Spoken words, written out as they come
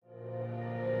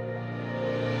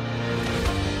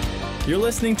You're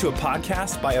listening to a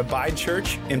podcast by Abide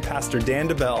Church and Pastor Dan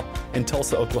DeBell in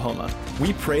Tulsa, Oklahoma.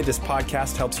 We pray this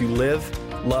podcast helps you live,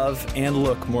 love, and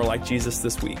look more like Jesus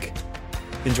this week.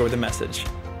 Enjoy the message.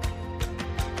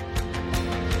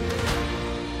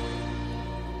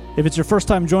 If it's your first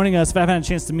time joining us, if I haven't had a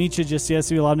chance to meet you just yet, I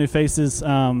see a lot of new faces.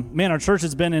 Man, our church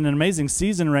has been in an amazing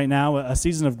season right now, a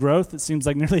season of growth. It seems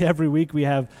like nearly every week we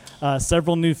have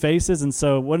several new faces, and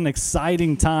so what an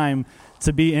exciting time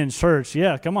to be in church.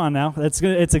 Yeah, come on now.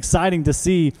 It's exciting to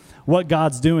see what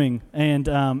God's doing. And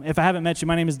if I haven't met you,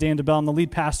 my name is Dan DeBell. I'm the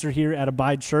lead pastor here at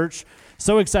Abide Church.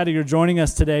 So excited you're joining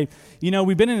us today. You know,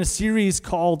 we've been in a series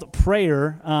called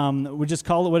Prayer. We just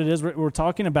call it what it is. We're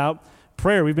talking about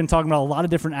prayer. We've been talking about a lot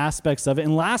of different aspects of it.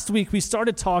 And last week we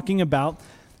started talking about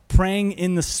praying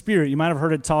in the Spirit. You might have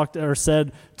heard it talked or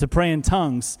said to pray in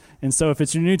tongues. And so if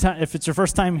it's your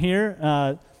first time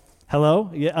here, hello.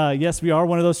 Yes, we are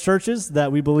one of those churches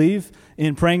that we believe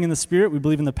in praying in the Spirit. We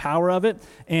believe in the power of it.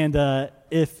 And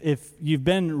if you've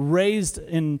been raised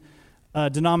in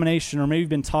a denomination or maybe you've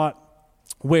been taught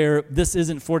where this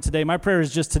isn't for today, my prayer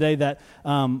is just today that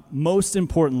most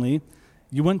importantly,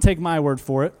 you wouldn't take my word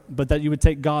for it, but that you would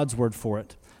take God's word for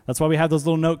it. That's why we have those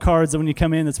little note cards that when you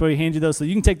come in, that's why we hand you those. So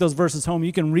you can take those verses home,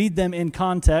 you can read them in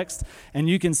context, and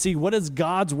you can see what does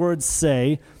God's word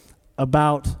say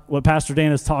about what Pastor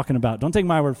Dan is talking about. Don't take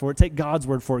my word for it. Take God's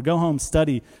word for it. Go home,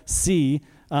 study, see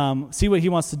what he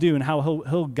wants to do and how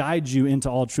he'll guide you into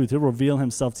all truth. He'll reveal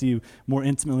himself to you more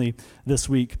intimately this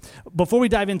week. Before we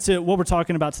dive into what we're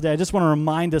talking about today, I just want to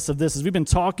remind us of this. As we've been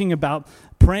talking about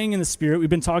praying in the Spirit, we've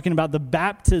been talking about the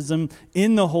baptism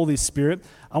in the Holy Spirit.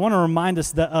 I want to remind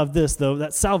us of this, though,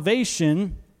 that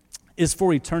salvation is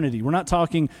for eternity. We're not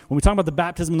talking, when we talk about the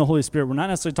baptism in the Holy Spirit, we're not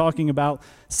necessarily talking about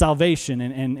salvation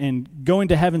and going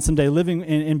to heaven someday, living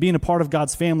and being a part of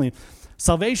God's family.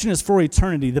 Salvation is for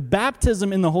eternity. The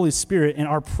baptism in the Holy Spirit and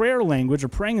our prayer language, or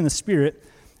praying in the Spirit,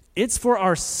 it's for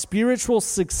our spiritual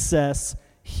success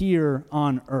here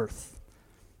on earth.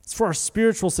 It's for our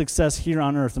spiritual success here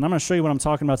on earth. And I'm going to show you what I'm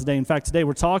talking about today. In fact, today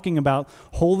we're talking about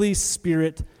Holy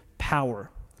Spirit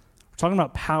power. We're talking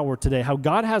about power today, how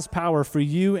God has power for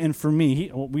you and for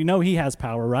me. We know he has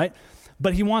power, right?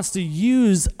 But he wants to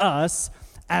use us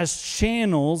as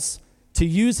channels to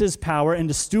use his power and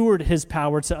to steward his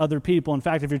power to other people. In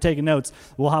fact, if you're taking notes,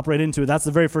 we'll hop right into it. That's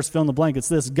the very first fill in the blank. It's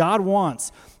this: God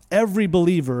wants every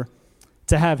believer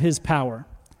to have his power.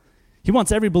 He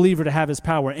wants every believer to have his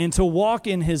power and to walk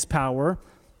in his power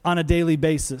on a daily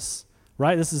basis,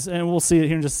 right? And we'll see it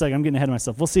here in just a second. I'm getting ahead of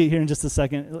myself. We'll see it here in just a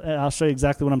second. I'll show you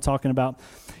exactly what I'm talking about.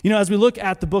 You know, as we look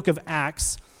at the book of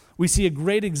Acts, we see a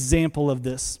great example of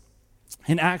this.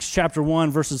 In Acts chapter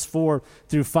 1, verses 4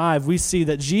 through 5, we see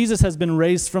that Jesus has been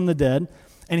raised from the dead,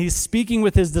 and he's speaking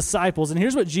with his disciples. And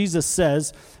here's what Jesus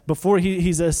says before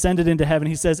he's ascended into heaven.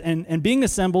 He says, and being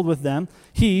assembled with them,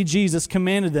 he, Jesus,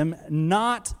 commanded them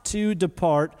not to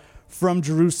depart from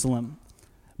Jerusalem,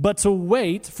 but to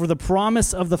wait for the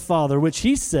promise of the Father, which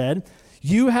he said,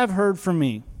 you have heard from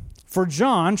me. For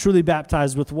John truly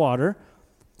baptized with water,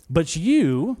 but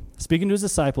you, speaking to his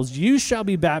disciples, you shall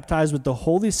be baptized with the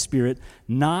Holy Spirit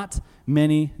not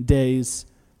many days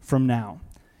from now.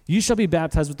 You shall be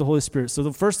baptized with the Holy Spirit. So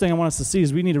the first thing I want us to see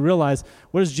is we need to realize,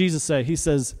 what does Jesus say? He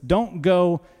says, don't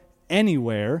go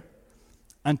anywhere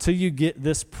until you get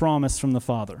this promise from the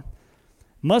Father.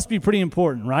 Must be pretty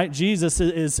important, right? Jesus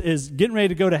is getting ready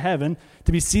to go to heaven,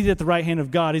 to be seated at the right hand of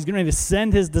God. He's getting ready to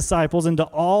send his disciples into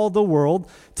all the world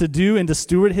to do and to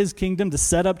steward his kingdom, to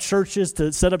set up churches,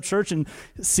 to set up church and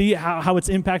see how it's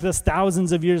impacted us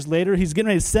thousands of years later. He's getting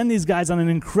ready to send these guys on an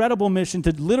incredible mission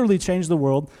to literally change the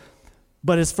world.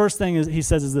 But his first thing he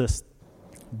says is this: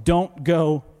 don't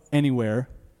go anywhere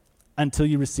until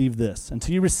you receive this,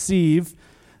 until you receive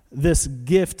this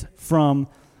gift from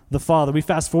the Father. We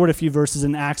fast forward a few verses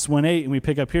in Acts 1:8, and we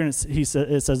pick up here, and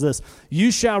it says this: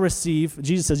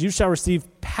 Jesus says, you shall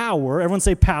receive power. Everyone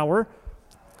say power.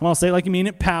 Come on, say it like you mean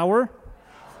it. Power.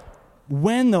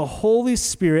 When the Holy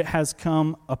Spirit has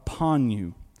come upon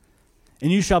you.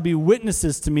 And you shall be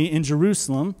witnesses to me in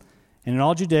Jerusalem, and in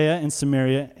all Judea and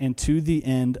Samaria, and to the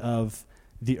end of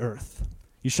the earth.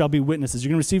 You shall be witnesses. You're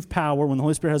going to receive power when the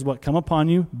Holy Spirit has what? Come upon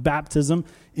you. Baptism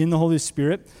in the Holy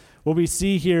Spirit. What we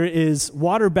see here is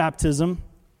water baptism.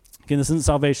 Again, this isn't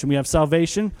salvation. We have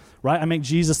salvation, right? I make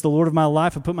Jesus the Lord of my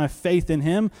life. I put my faith in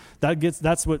him.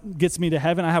 That's what gets me to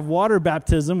heaven. I have water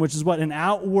baptism, which is what? An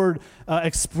outward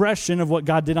expression of what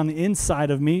God did on the inside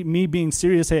of me. Me being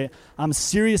serious. Hey, I'm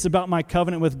serious about my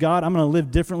covenant with God. I'm going to live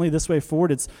differently this way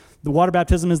forward. The water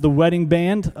baptism is the wedding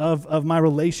band of my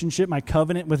relationship, my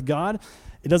covenant with God.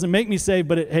 It doesn't make me saved,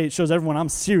 but it shows everyone I'm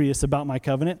serious about my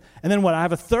covenant. And then what? I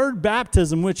have a third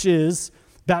baptism, which is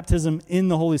baptism in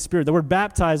the Holy Spirit. The word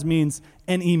baptize means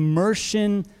an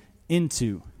immersion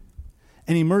into.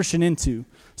 An immersion into.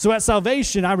 So at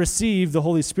salvation, I receive the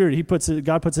Holy Spirit.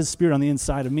 God puts his Spirit on the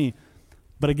inside of me.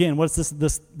 But again, what's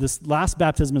this last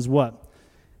baptism is what?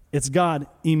 It's God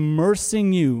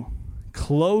immersing you,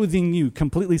 clothing you,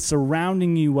 completely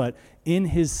surrounding you what? In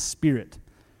his Spirit.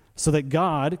 So that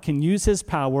God can use his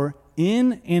power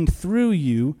in and through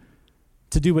you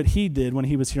to do what he did when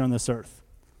he was here on this earth.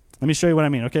 Let me show you what I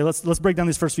mean. Okay, let's break down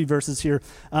these first few verses here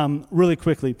really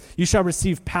quickly. You shall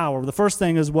receive power. The first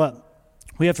thing is what?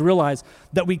 We have to realize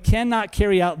that we cannot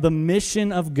carry out the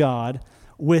mission of God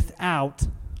without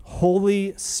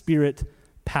Holy Spirit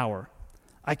power.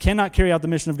 I cannot carry out the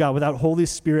mission of God without Holy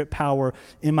Spirit power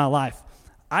in my life.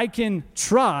 I can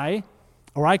try,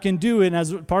 or I can do it, and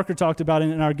as Parker talked about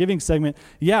in our giving segment,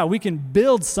 yeah, we can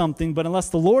build something, but unless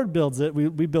the Lord builds it, we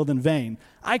build in vain.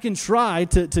 I can try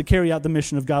to carry out the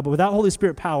mission of God, but without Holy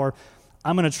Spirit power,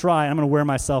 I'm going to try, and I'm going to wear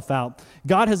myself out.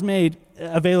 God has made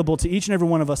available to each and every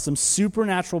one of us some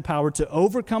supernatural power to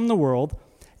overcome the world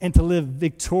and to live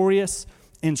victorious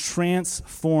and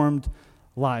transformed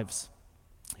lives.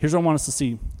 Here's what I want us to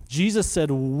see. Jesus said,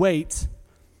 wait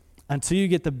until you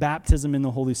get the baptism in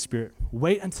the Holy Spirit.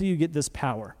 Wait until you get this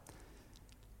power.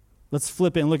 Let's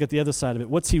flip it and look at the other side of it.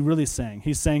 What's he really saying?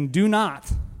 He's saying, do not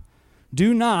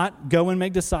go and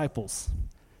make disciples.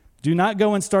 Do not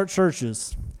go and start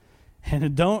churches.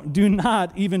 And do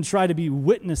not even try to be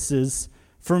witnesses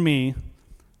for me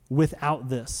without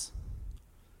this.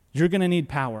 You're going to need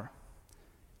power.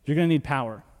 You're going to need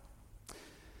power.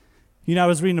 You know, I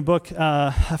was reading a book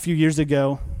a few years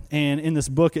ago, and in this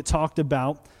book it talked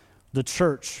about the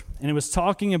church, and it was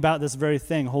talking about this very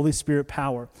thing, Holy Spirit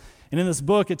power. And in this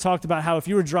book it talked about how if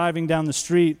you were driving down the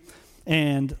street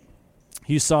and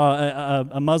you saw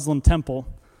a Muslim temple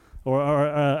or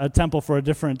a temple for a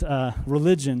different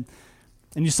religion,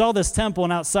 and you saw this temple,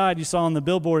 and outside you saw on the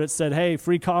billboard it said, hey,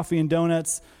 free coffee and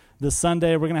donuts this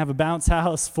Sunday. We're going to have a bounce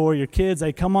house for your kids.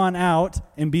 Hey, come on out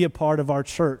and be a part of our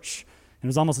church. And it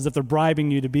was almost as if they're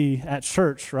bribing you to be at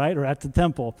church, right, or at the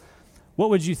temple. What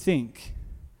would you think?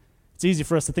 It's easy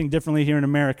for us to think differently here in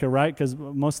America, right, because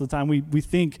most of the time we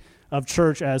think of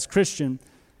church as Christian.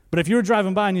 But if you were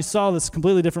driving by and you saw this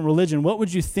completely different religion, what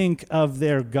would you think of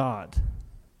their God?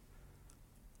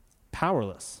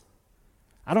 Powerless.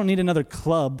 I don't need another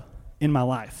club in my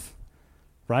life,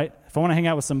 right? If I want to hang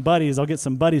out with some buddies, I'll get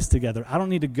some buddies together. I don't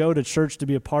need to go to church to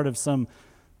be a part of some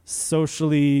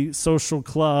social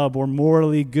club or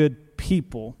morally good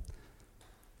people.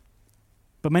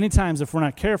 But many times, if we're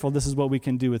not careful, this is what we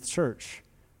can do with church.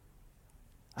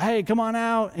 Hey, come on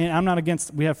out. And I'm not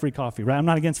against, we have free coffee, right? I'm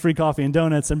not against free coffee and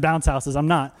donuts and bounce houses. I'm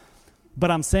not.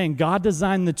 But I'm saying God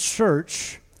designed the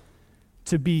church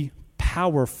to be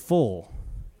powerful,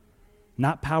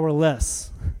 not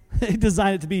powerless. He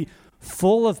designed it to be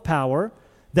full of power,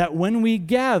 that when we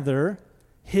gather,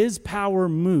 his power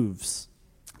moves.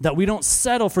 That we don't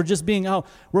settle for just being,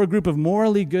 we're a group of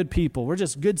morally good people. We're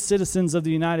just good citizens of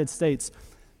the United States.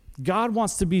 God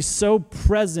wants to be so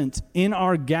present in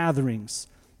our gatherings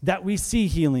that we see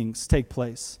healings take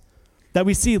place, that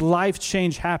we see life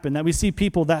change happen, that we see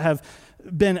people that have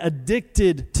been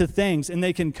addicted to things and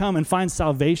they can come and find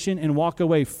salvation and walk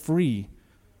away free.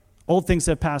 Old things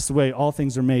have passed away. All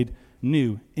things are made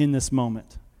new in this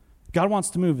moment. God wants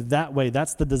to move that way.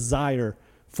 That's the desire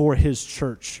for his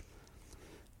church.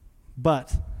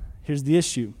 But here's the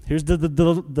issue. Here's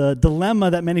the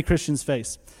dilemma that many Christians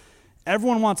face.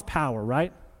 Everyone wants power,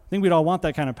 right? I think we'd all want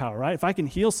that kind of power, right? If I can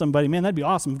heal somebody, man, that'd be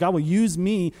awesome. If God will use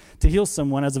me to heal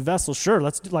someone as a vessel, sure,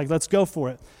 let's go for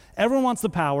it. Everyone wants the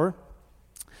power.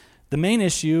 The main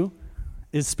issue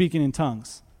is speaking in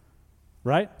tongues,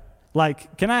 right?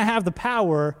 Like, can I have the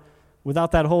power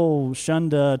without that whole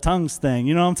Shunda tongues thing?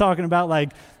 You know what I'm talking about?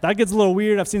 Like, that gets a little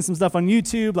weird. I've seen some stuff on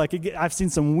YouTube. I've seen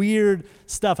some weird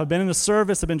stuff. I've been in a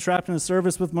service. I've been trapped in a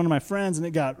service with one of my friends, and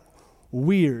it got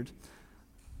weird.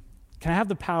 Can I have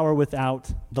the power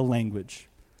without the language?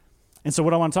 And so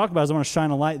what I want to talk about is I want to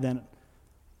shine a light then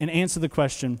and answer the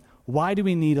question, why do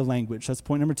we need a language? That's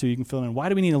point number 2. You can fill it in. Why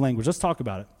do we need a language? Let's talk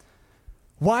about it.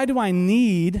 Why do I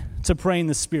need to pray in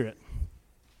the Spirit?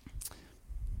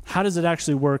 How does it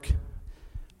actually work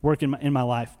in my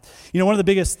life? You know,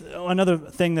 another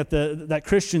thing that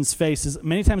Christians face is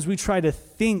many times we try to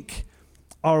think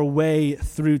our way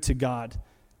through to God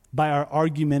by our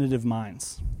argumentative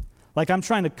minds. Like, I'm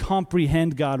trying to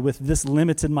comprehend God with this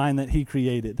limited mind that he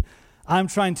created. I'm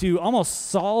trying to almost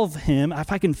solve him,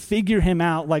 if I can figure him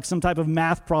out like some type of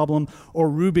math problem or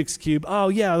Rubik's Cube. Oh,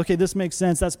 yeah, okay, this makes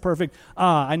sense. That's perfect.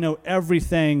 I know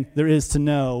everything there is to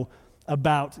know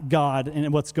about God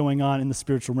and what's going on in the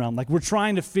spiritual realm. Like we're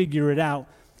trying to figure it out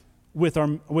with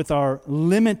our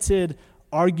limited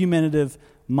argumentative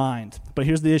mind. But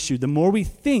here's the issue. The more we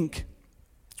think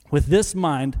with this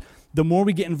mind, the more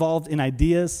we get involved in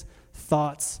ideas,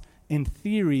 thoughts, and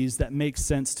theories that make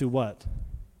sense to what?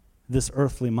 This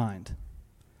earthly mind.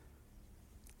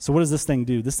 So what does this thing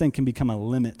do? This thing can become a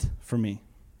limit for me.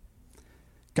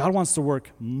 God wants to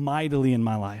work mightily in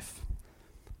my life,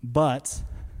 but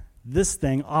this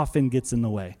thing often gets in the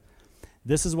way.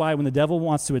 This is why when the devil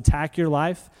wants to attack your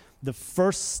life, the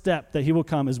first step that he will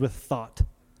come is with thought.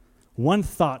 One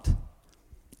thought.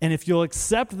 And if you'll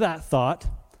accept that thought,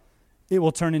 it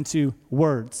will turn into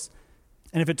words.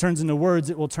 And if it turns into words,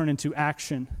 it will turn into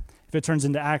action. If it turns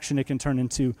into action, it can turn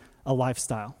into a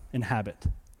lifestyle and habit.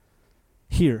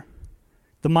 Here,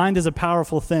 the mind is a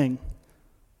powerful thing,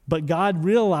 but God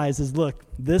realizes, look,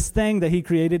 this thing that he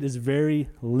created is very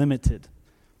limited.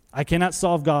 I cannot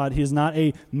solve God. He is not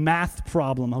a math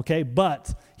problem, okay?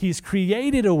 But he's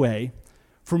created a way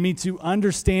for me to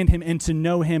understand him and to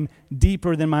know him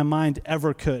deeper than my mind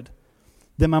ever could.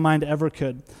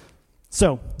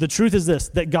 So the truth is this,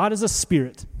 that God is a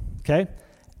spirit, okay?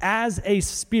 As a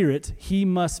spirit, he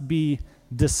must be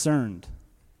discerned.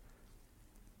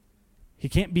 He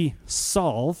can't be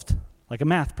solved like a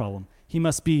math problem. He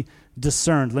must be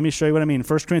discerned. Let me show you what I mean.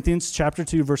 1 Corinthians chapter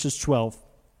 2, verses 12.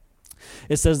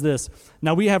 It says this,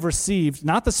 now we have received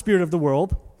not the spirit of the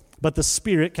world, but the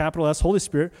Spirit, capital S, Holy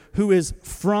Spirit, who is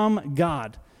from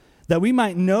God, that we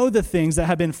might know the things that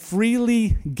have been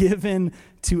freely given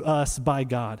to us by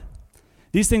God.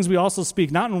 These things we also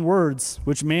speak, not in words,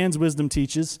 which man's wisdom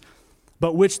teaches,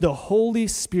 but which the Holy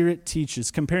Spirit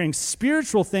teaches, comparing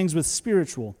spiritual things with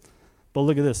spiritual. But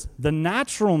look at this. The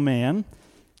natural man,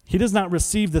 he does not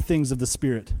receive the things of the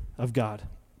Spirit of God,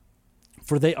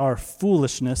 for they are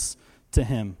foolishness to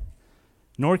him.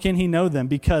 Nor can he know them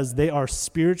because they are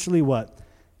spiritually what?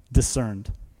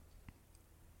 Discerned.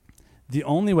 The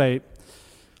only way,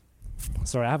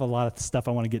 sorry, I have a lot of stuff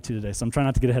I want to get to today, so I'm trying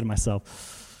not to get ahead of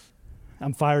myself.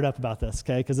 I'm fired up about this,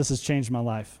 okay, because this has changed my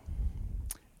life.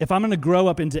 If I'm going to grow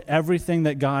up into everything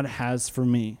that God has for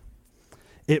me,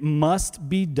 it must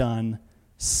be done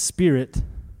spirit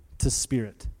to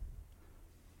spirit.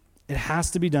 It has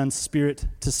to be done spirit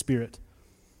to spirit.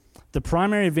 The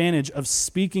primary advantage of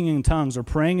speaking in tongues or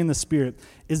praying in the Spirit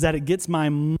is that it gets my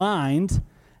mind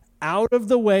out of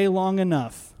the way long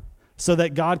enough so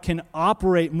that God can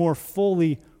operate more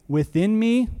fully within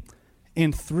me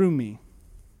and through me.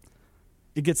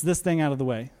 It gets this thing out of the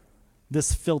way,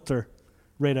 this filter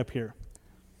right up here.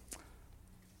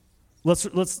 Let's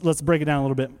break it down a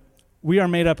little bit. We are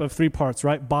made up of three parts,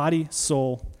 right? Body,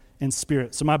 soul, and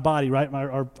spirit. So my body, right,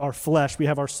 our flesh, we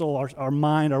have our soul, our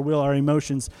mind, our will, our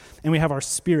emotions, and we have our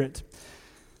spirit.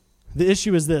 The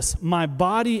issue is this. My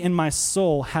body and my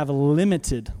soul have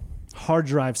limited hard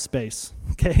drive space,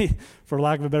 okay, for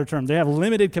lack of a better term. They have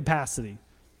limited capacity.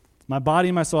 My body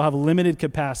and my soul have limited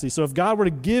capacity. So if God were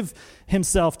to give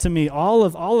himself to me, all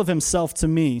of himself to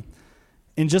me,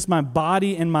 in just my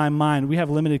body and my mind, we have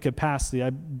limited capacity.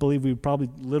 I believe we would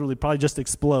probably just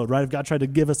explode, right? If God tried to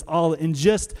give us all in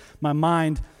just my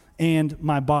mind and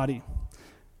my body.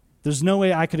 There's no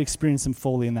way I could experience him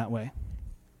fully in that way.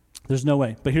 There's no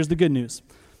way. But here's the good news.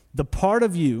 The part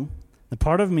of you, the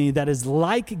part of me that is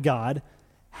like God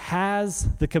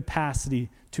has the capacity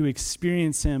to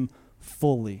experience him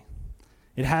fully.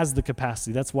 It has the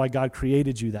capacity. That's why God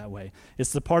created you that way.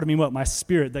 It's the part of me, my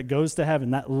spirit that goes to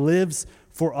heaven, that lives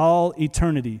for all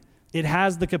eternity. It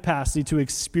has the capacity to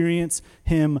experience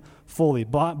him fully.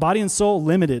 Body and soul,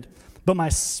 limited. But my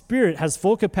spirit has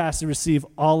full capacity to receive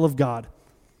all of God.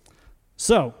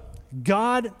 So,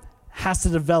 God has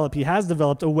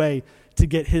developed a way to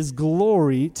get his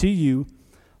glory to you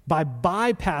by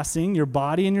bypassing your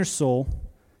body and your soul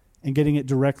and getting it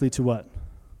directly to what?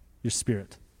 Your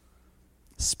spirit.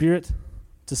 Spirit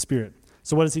to spirit.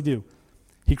 So what does he do?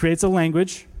 He creates a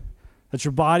language that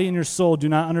your body and your soul do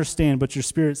not understand, but your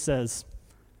spirit says,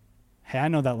 hey, I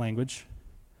know that language.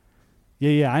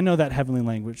 Yeah, I know that heavenly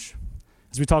language.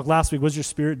 As we talked last week, what does your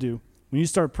spirit do? When you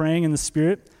start praying in the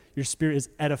spirit, your spirit is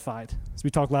edified. As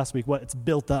we talked last week, it's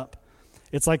built up.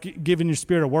 It's like giving your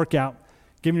spirit a workout,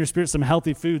 giving your spirit some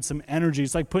healthy food, some energy.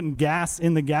 It's like putting gas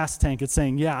in the gas tank. It's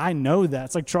saying, yeah, I know that.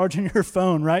 It's like charging your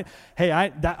phone, right? Hey,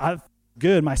 I'm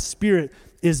good. My spirit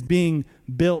is being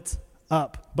built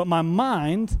up. But my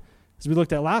mind, as we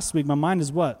looked at last week, my mind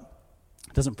is what?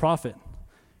 It doesn't profit.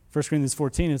 1 Corinthians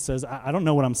 14, it says, I don't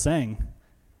know what I'm saying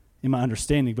in my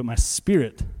understanding, but my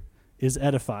spirit is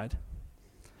edified.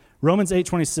 Romans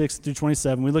 8:26 through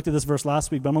 27. We looked at this verse last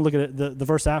week, but I'm going to look at it, the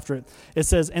verse after it. It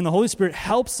says, and the Holy Spirit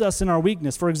helps us in our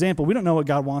weakness. For example, we don't know what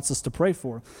God wants us to pray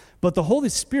for, but the Holy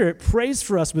Spirit prays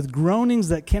for us with groanings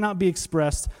that cannot be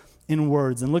expressed in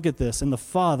words. And look at this. And the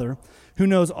Father, who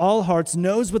knows all hearts,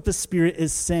 knows what the Spirit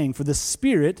is saying. For the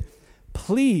Spirit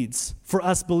pleads for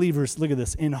us believers, look at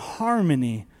this, in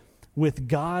harmony with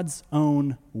God's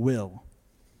own will.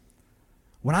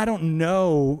 When I don't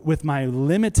know with my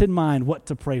limited mind what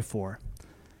to pray for,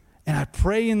 and I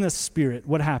pray in the Spirit,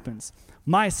 what happens?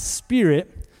 My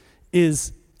spirit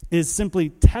is simply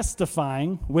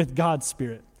testifying with God's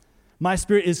Spirit. My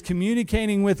spirit is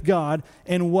communicating with God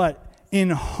and what?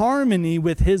 In harmony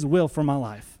with His will for my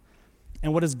life.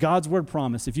 And what does God's word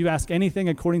promise? If you ask anything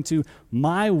according to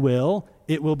my will,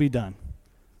 it will be done.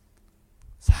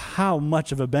 So how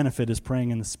much of a benefit is praying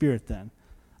in the Spirit then?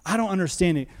 I don't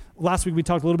understand it. Last week we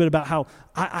talked a little bit about how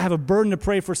I have a burden to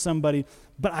pray for somebody,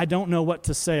 but I don't know what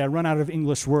to say. I run out of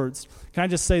English words. Can I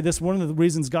just say this? One of the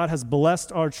reasons God has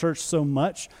blessed our church so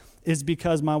much is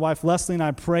because my wife Leslie and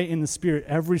I pray in the Spirit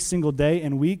every single day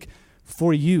and week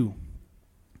for you.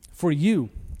 For you.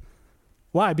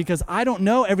 Why? Because I don't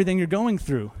know everything you're going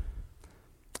through.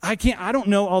 I don't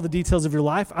know all the details of your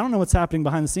life. I don't know what's happening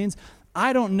behind the scenes.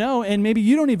 I don't know, and maybe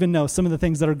you don't even know some of the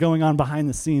things that are going on behind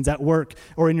the scenes at work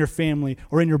or in your family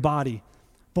or in your body.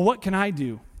 But what can I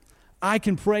do? I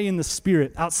can pray in the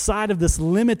Spirit outside of this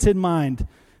limited mind.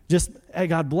 Just, hey,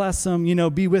 God bless them,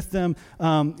 be with them,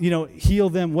 heal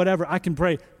them, whatever. I can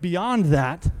pray beyond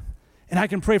that, and I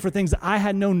can pray for things that I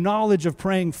had no knowledge of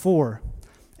praying for.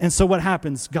 And so what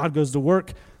happens? God goes to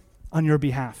work on your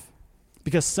behalf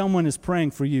because someone is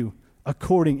praying for you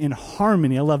in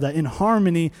harmony. I love that. In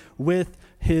harmony with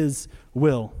His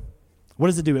will. What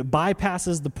does it do? It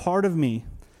bypasses the part of me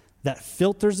that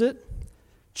filters it,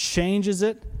 changes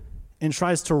it, and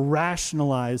tries to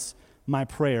rationalize my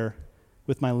prayer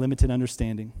with my limited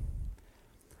understanding.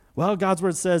 Well, God's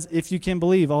word says, if you can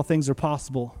believe, all things are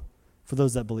possible for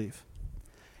those that believe.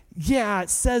 Yeah,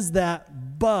 it says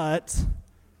that, but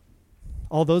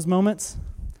all those moments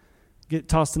get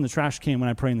tossed in the trash can when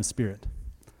I pray in the Spirit.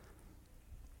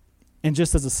 And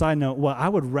just as a side note, well, I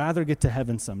would rather get to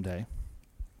heaven someday,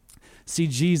 see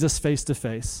Jesus face to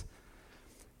face,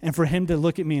 and for Him to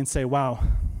look at me and say, wow,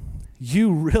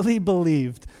 you really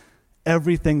believed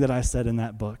everything that I said in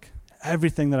that book,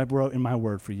 everything that I wrote in my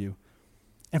word for you.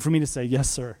 And for me to say, yes,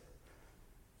 sir.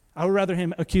 I would rather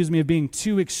Him accuse me of being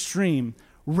too extreme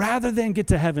rather than get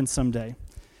to heaven someday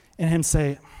and Him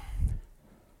say,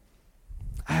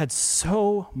 I had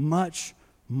so much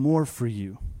more for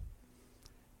you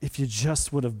if you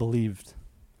just would have believed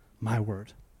my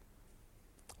word.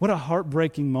 What a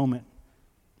heartbreaking moment.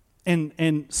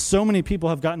 And so many people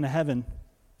have gotten to heaven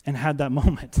and had that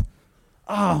moment.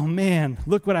 Oh man,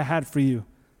 look what I had for you.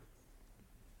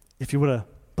 If you would have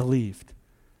believed.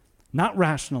 Not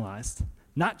rationalized,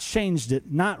 not changed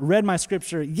it, not read my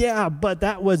scripture. Yeah, but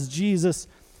that was Jesus.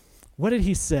 What did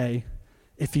He say?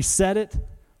 If He said it,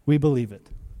 we believe it.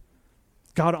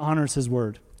 God honors His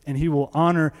word. And He will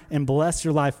honor and bless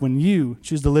your life when you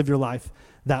choose to live your life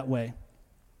that way.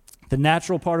 The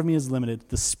natural part of me is limited.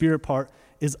 The Spirit part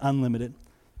is unlimited.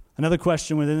 Another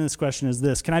question within this question is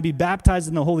this. Can I be baptized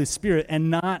in the Holy Spirit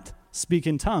and not speak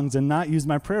in tongues and not use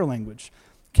my prayer language?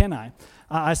 Can I?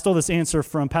 I stole this answer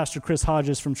from Pastor Chris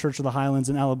Hodges from Church of the Highlands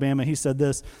in Alabama. He said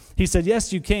this. He said,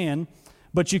 yes, you can,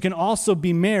 but you can also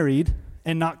be married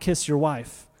and not kiss your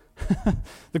wife.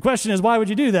 The question is, why would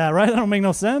you do that, right? That don't make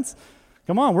no sense.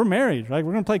 Come on, we're married, right?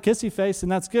 We're going to play kissy face,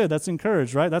 and that's good. That's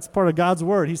encouraged, right? That's part of God's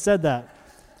word. He said that.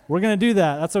 We're going to do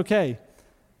that. That's okay.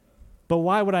 But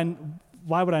why would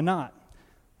I not?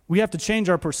 We have to change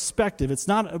our perspective. It's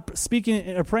not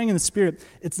speaking or praying in the Spirit.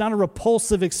 It's not a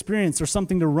repulsive experience or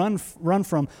something to run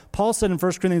from. Paul said in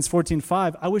 1 Corinthians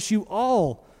 14:5, I wish you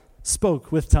all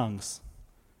spoke with tongues.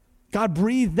 God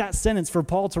breathed that sentence for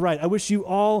Paul to write. I wish you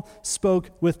all spoke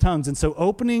with tongues. And so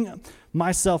opening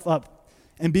myself up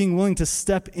and being willing to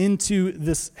step into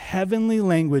this heavenly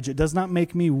language, it does not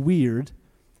make me weird.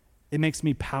 It makes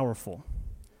me powerful.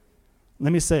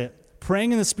 Let me say it.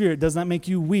 Praying in the Spirit does not make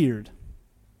you weird.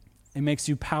 It makes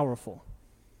you powerful.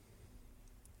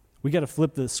 We got to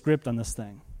flip the script on this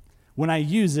thing. When I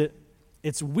use it,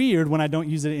 it's weird when I don't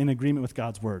use it in agreement with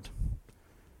God's word.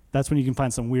 That's when you can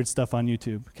find some weird stuff on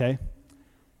YouTube, okay?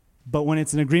 But when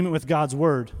it's in agreement with God's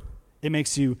word, it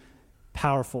makes you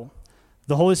powerful.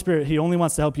 The Holy Spirit, he only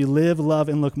wants to help you live, love,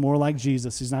 and look more like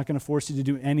Jesus. He's not going to force you to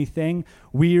do anything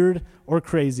weird or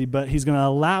crazy, but he's going to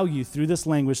allow you through this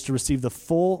language to receive the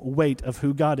full weight of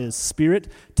who God is, spirit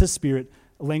to spirit,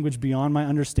 language beyond my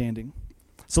understanding.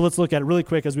 So let's look at it really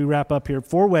quick as we wrap up here.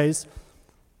 4 ways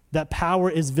that power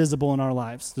is visible in our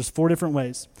lives. There's 4 different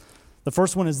ways. The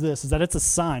first one is this, is that it's a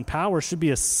sign. Power should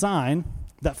be a sign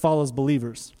that follows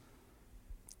believers.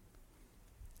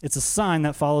 It's a sign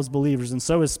that follows believers. And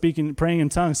so is speaking, praying in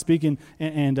tongues, speaking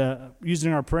and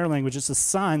using our prayer language. It's a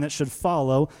sign that should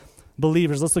follow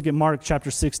believers. Let's look at Mark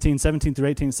chapter 16, 17 through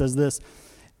 18. It says this,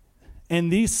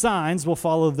 and these signs will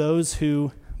follow those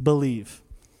who believe.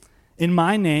 In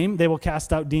my name, they will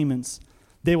cast out demons.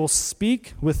 They will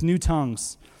speak with new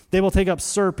tongues. They will take up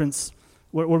serpents.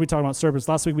 What are we talking about serpents?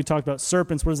 Last week we talked about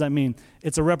serpents. What does that mean?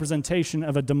 It's a representation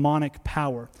of a demonic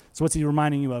power. So what's he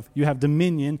reminding you of? You have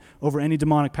dominion over any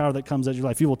demonic power that comes at your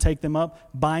life. You will take them up,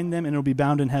 bind them, and it will be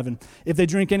bound in heaven. If they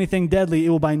drink anything deadly, it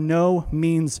will by no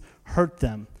means hurt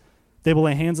them. They will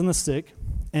lay hands on the sick,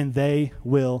 and they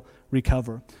will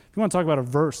recover. If you want to talk about a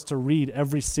verse to read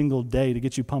every single day to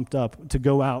get you pumped up, to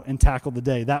go out and tackle the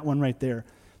day, that one right there.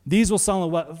 These will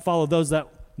follow those that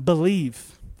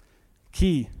believe.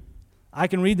 Key. I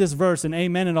can read this verse and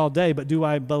amen it all day, but do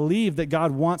I believe that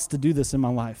God wants to do this in my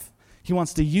life? He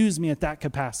wants to use me at that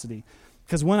capacity.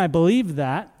 Because when I believe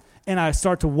that and I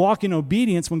start to walk in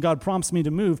obedience when God prompts me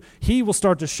to move, he will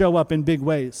start to show up in big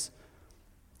ways.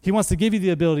 He wants to give you the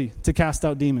ability to cast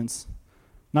out demons.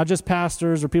 Not just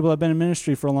pastors or people that have been in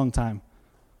ministry for a long time.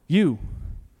 You.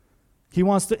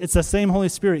 It's the same Holy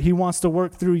Spirit. He wants to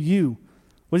work through you.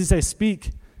 What does he say?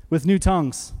 Speak with new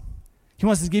tongues. He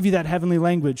wants to give you that heavenly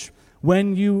language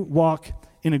when you walk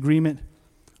in agreement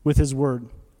with his word.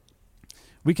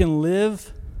 We can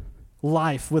live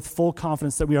life with full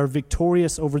confidence that we are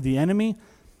victorious over the enemy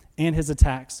and his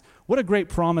attacks. What a great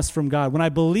promise from God. When I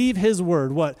believe his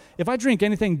word, what? If I drink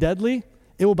anything deadly,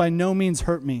 it will by no means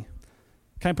hurt me.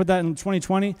 Can I put that in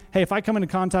 2020? Hey, if I come into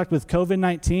contact with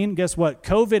COVID-19, guess what?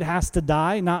 COVID has to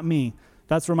die, not me.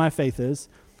 That's where my faith is.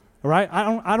 All right?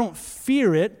 I don't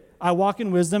fear it. I walk in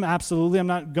wisdom, absolutely. I'm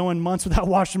not going months without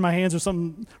washing my hands or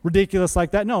something ridiculous like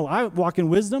that. No, I walk in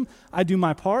wisdom. I do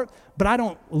my part, but I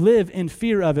don't live in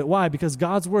fear of it. Why? Because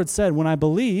God's word said when I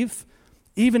believe,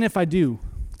 even if I do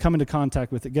come into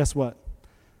contact with it, guess what?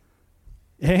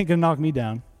 It ain't going to knock me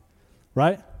down,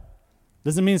 right?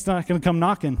 Doesn't mean it's not going to come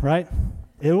knocking, right?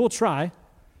 It will try,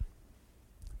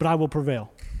 but I will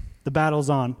prevail. The battle's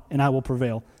on, and I will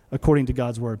prevail according to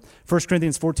God's word. 1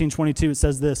 Corinthians 14:22, it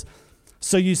says this,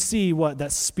 so you see what?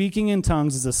 That speaking in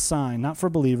tongues is a sign, not for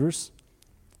believers,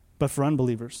 but for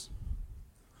unbelievers.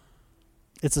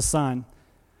 It's a sign.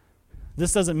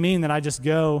 This doesn't mean that I just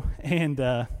go and,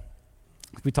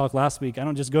 we talked last week, I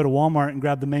don't just go to Walmart and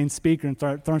grab the main speaker and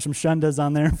start throwing some shundas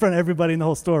on there in front of everybody in the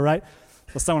whole store, right?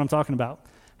 That's not what I'm talking about.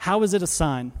 How is it a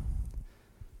sign?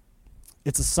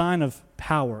 It's a sign of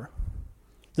power.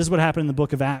 This is what happened in the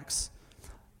book of Acts.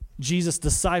 Jesus'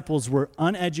 disciples were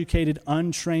uneducated,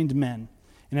 untrained men.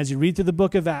 And as you read through the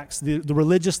book of Acts, the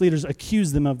religious leaders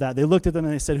accused them of that. They looked at them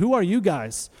and they said, who are you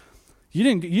guys?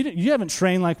 You haven't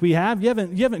trained like we have. You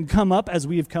haven't come up as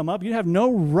we have come up. You have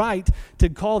no right to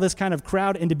call this kind of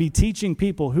crowd and to be teaching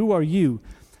people. Who are you?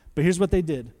 But here's what they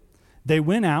did. They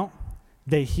went out.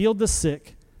 They healed the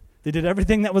sick. They did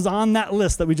everything that was on that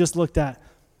list that we just looked at.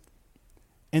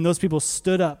 And those people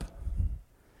stood up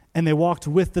and they walked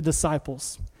with the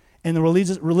disciples. And the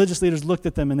religious leaders looked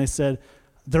at them and they said,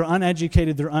 they're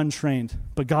uneducated, they're untrained.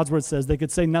 But God's word says they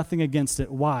could say nothing against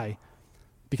it. Why?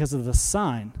 Because of the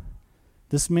sign.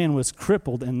 This man was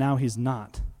crippled and now he's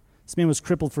not. This man was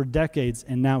crippled for decades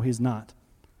and now he's not.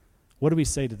 What do we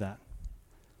say to that?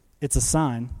 It's a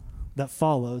sign that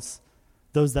follows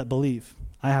those that believe.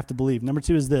 I have to believe. Number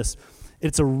 2 is this.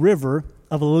 It's a river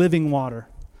of living water.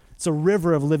 It's a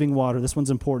river of living water. This one's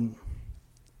important.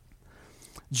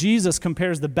 Jesus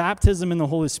compares the baptism in the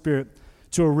Holy Spirit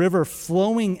to a river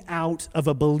flowing out of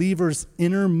a believer's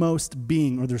innermost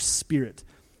being or their spirit.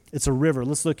 It's a river.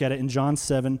 Let's look at it in John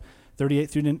 7,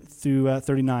 38 through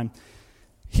 39.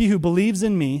 He who believes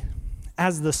in me,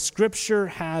 as the scripture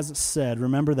has said,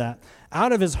 remember that,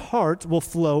 out of his heart will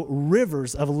flow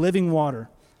rivers of living water.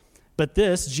 But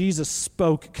this Jesus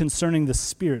spoke concerning the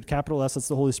Spirit, capital S, that's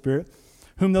the Holy Spirit,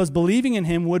 whom those believing in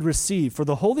him would receive. For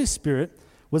the Holy Spirit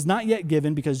was not yet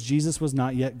given because Jesus was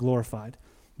not yet glorified.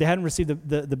 They hadn't received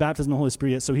the baptism of the Holy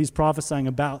Spirit yet, so he's prophesying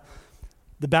about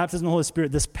the baptism of the Holy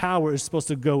Spirit. This power is supposed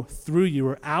to go through you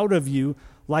or out of you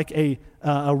like a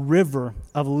river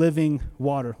of living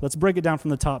water. Let's break it down from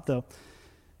the top, though.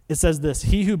 It says this,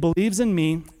 he who believes in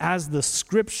me, as the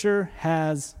scripture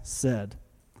has said.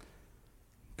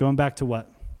 Going back to what?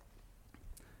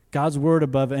 God's word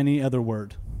above any other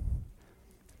word.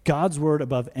 God's word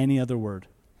above any other word.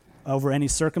 Over any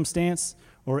circumstance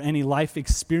or any life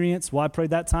experience. Well, I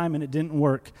prayed that time and it didn't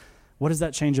work. What does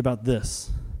that change about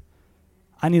this?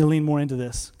 I need to lean more into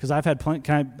this because I've had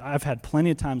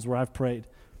plenty of times where I've prayed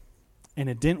and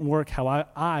it didn't work how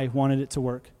I wanted it to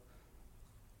work.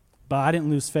 But I didn't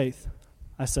lose faith.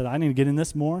 I said, I need to get in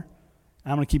this more.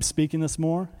 I'm going to keep speaking this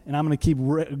more, and I'm going to keep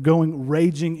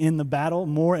raging in the battle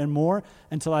more and more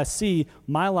until I see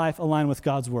my life align with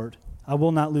God's word. I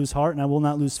will not lose heart, and I will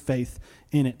not lose faith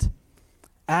in it.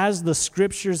 As the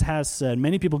scriptures has said,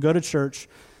 many people go to church,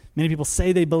 many people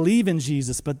say they believe in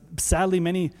Jesus, but sadly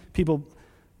many people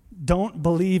don't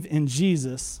believe in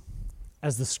Jesus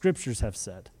as the scriptures have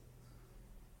said.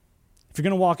 If you're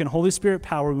going to walk in Holy Spirit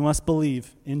power, we must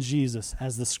believe in Jesus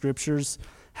as the scriptures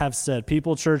have said.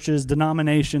 People, churches,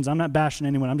 denominations, I'm not bashing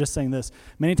anyone, I'm just saying this.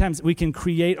 Many times we can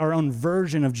create our own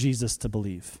version of Jesus to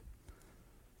believe.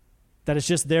 That it's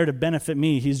just there to benefit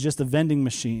me. He's just a vending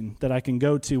machine that I can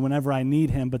go to whenever I need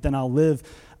him, but then I'll live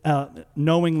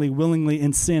knowingly, willingly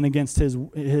in sin against his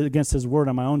word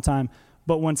on my own time.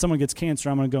 But when someone gets cancer,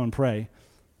 I'm going to go and pray.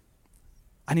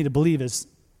 I need to believe as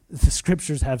the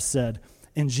scriptures have said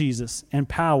in Jesus, and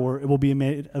power, it will be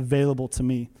made available to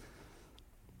me.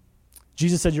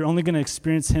 Jesus said you're only going to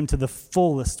experience him to the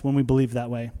fullest when we believe that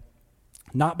way.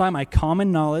 Not by my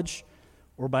common knowledge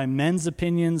or by men's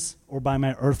opinions or by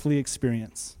my earthly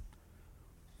experience.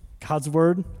 God's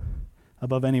word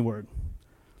above any word.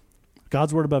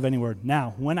 God's word above any word.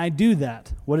 Now, when I do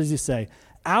that, what does he say?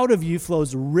 Out of you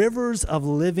flows rivers of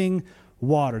living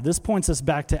water. This points us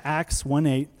back to Acts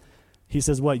 1:8. He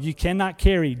says what? You cannot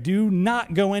carry. Do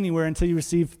not go anywhere until you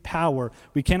receive power.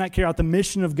 We cannot carry out the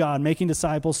mission of God, making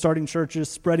disciples, starting churches,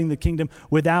 spreading the kingdom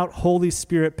without Holy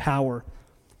Spirit power.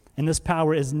 And this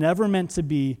power is never meant to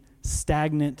be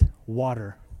stagnant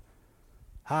water.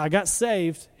 I got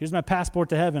saved. Here's my passport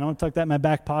to heaven. I'm going to tuck that in my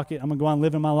back pocket. I'm going to go on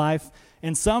living my life.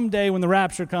 And someday when the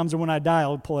rapture comes or when I die,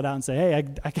 I'll pull it out and say, hey,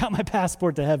 I got my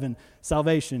passport to heaven,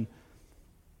 salvation.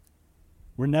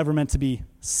 We're never meant to be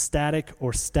static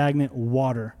or stagnant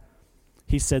water.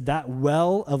 He said that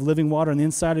well of living water on the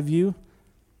inside of you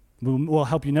will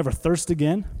help you never thirst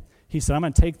again. He said, I'm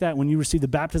going to take that when you receive the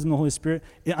baptism of the Holy Spirit,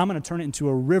 I'm going to turn it into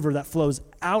a river that flows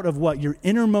out of what? Your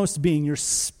innermost being, your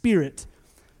spirit,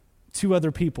 to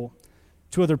other people.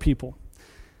 To other people.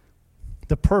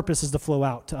 The purpose is to flow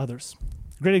out to others.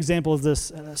 A great example of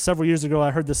this, several years ago, I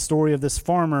heard this story of this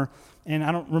farmer, and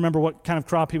I don't remember what kind of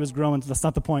crop he was growing. That's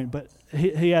not the point, but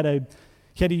he had a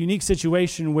unique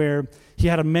situation where he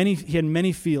had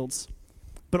many fields,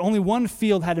 but only one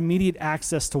field had immediate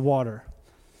access to water.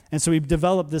 And so he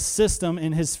developed this system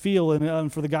in his field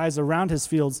and for the guys around his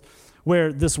fields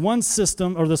where this one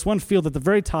system or this one field at the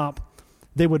very top,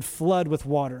 they would flood with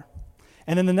water.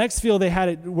 And then the next field they had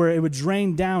it where it would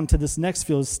drain down to this next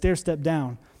field, stair step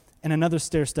down, and another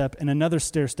stair step, and another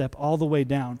stair step all the way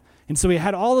down. And so he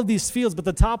had all of these fields, but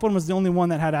the top one was the only one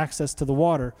that had access to the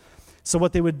water. So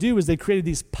what they would do is they created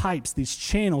these pipes, these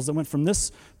channels that went from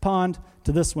this pond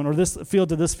to this one, or this field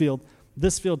to this field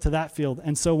to that field,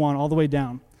 and so on all the way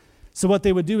down. So what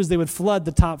they would do is they would flood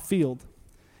the top field.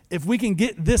 If we can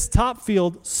get this top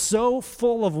field so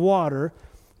full of water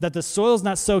that the soil's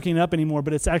not soaking it up anymore,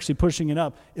 but it's actually pushing it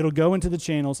up, it'll go into the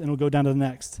channels and it'll go down to the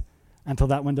next. Until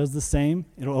that one does the same,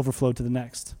 it'll overflow to the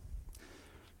next.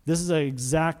 This is an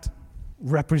exact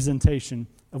representation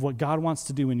of what God wants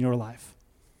to do in your life.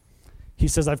 He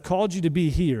says, I've called you to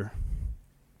be here,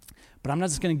 but I'm not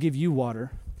just going to give you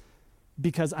water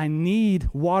because I need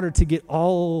water to get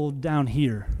all down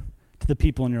here to the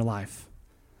people in your life.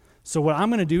 So what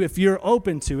I'm going to do, if you're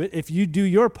open to it, if you do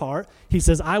your part, he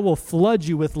says, I will flood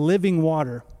you with living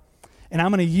water. And I'm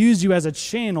going to use you as a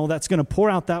channel that's going to pour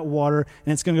out that water,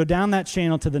 and it's going to go down that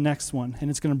channel to the next one, and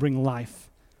it's going to bring life.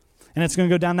 And it's going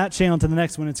to go down that channel to the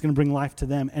next one, and it's going to bring life to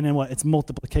them. And then what? It's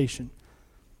multiplication.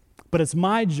 But it's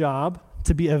my job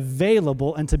to be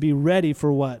available and to be ready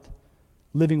for what?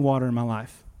 Living water in my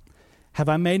life. Have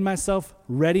I made myself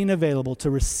ready and available to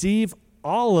receive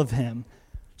all of him,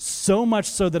 so much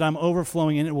so that I'm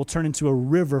overflowing and it will turn into a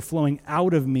river flowing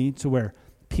out of me to where?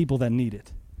 People that need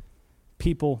it.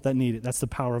 People that need it. That's the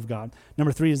power of God.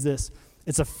 Number 3 is this.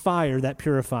 It's a fire that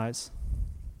purifies.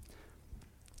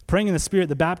 Praying in the Spirit,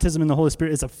 the baptism in the Holy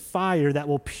Spirit is a fire that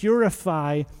will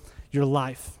purify your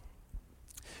life.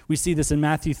 We see this in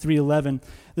Matthew 3:11.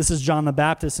 This is John the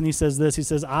Baptist, and he says this. He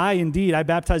says, I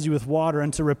baptize you with water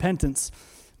unto repentance.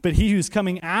 But he who's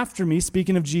coming after me,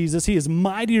 speaking of Jesus, he is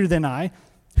mightier than I,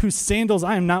 whose sandals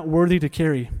I am not worthy to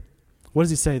carry. What does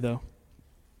he say, though?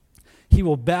 He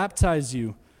will baptize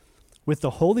you with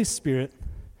the Holy Spirit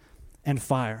and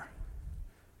fire.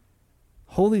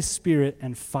 Holy Spirit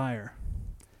and fire.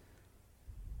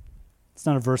 It's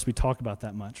not a verse we talk about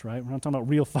that much, right? We're not talking about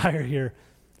real fire here.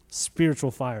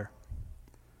 Spiritual fire.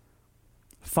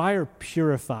 Fire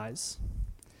purifies.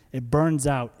 It burns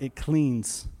out. It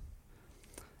cleans.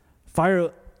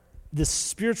 Fire, this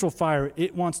spiritual fire,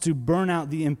 it wants to burn out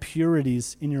the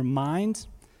impurities in your mind,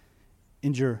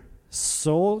 in your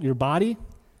soul, your body,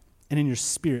 and in your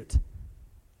spirit.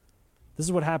 This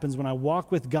is what happens when I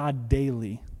walk with God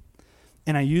daily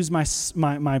and I use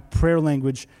my prayer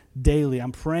language daily.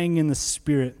 I'm praying in the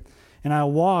Spirit, and I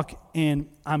walk and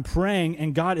I'm praying,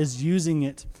 and God is using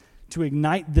it to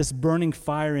ignite this burning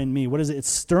fire in me. What is it? It's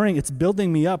stirring, it's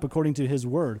building me up according to His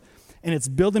Word. And it's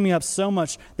building me up so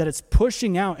much that it's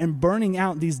pushing out and burning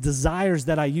out these desires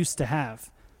that I used to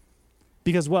have.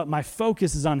 Because what? My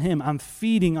focus is on Him. I'm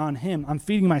feeding on Him. I'm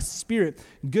feeding my spirit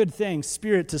good things,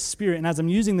 spirit to spirit. And as I'm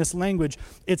using this language,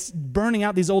 it's burning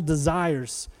out these old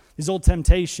desires, these old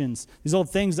temptations, these old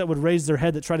things that would raise their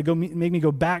head that try to make me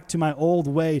go back to my old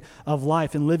way of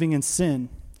life and living in sin.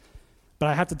 But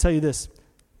I have to tell you this.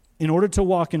 In order to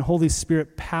walk in Holy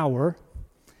Spirit power,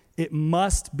 it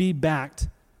must be backed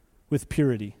with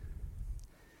purity.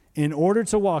 In order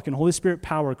to walk in Holy Spirit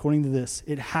power, according to this,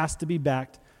 it has to be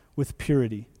backed with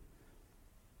purity.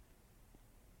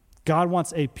 God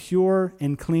wants a pure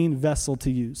and clean vessel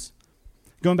to use.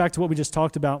 Going back to what we just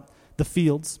talked about, the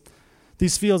fields.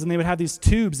 These fields, and they would have these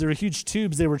tubes. They were huge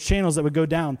tubes. They were channels that would go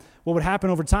down. What would happen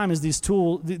over time is these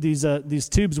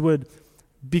tubes would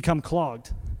become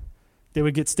clogged. They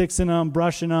would get sticks in them,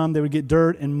 brush in them. They would get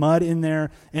dirt and mud in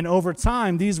there. And over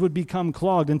time, these would become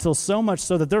clogged until so much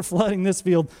so that they're flooding this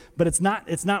field, but it's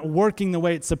not working the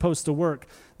way it's supposed to work.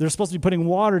 They're supposed to be putting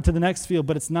water to the next field,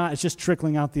 but it's not. It's just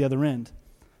trickling out the other end.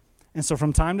 And so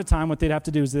from time to time, what they'd have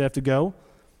to do is they'd have to go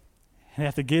and they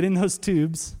have to get in those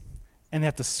tubes and they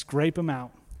have to scrape them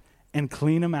out and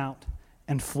clean them out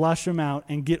and flush them out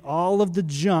and get all of the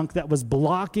junk that was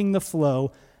blocking the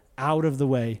flow out of the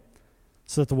way,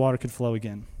 so that the water could flow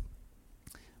again.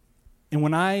 And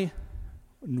when I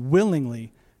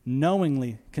willingly,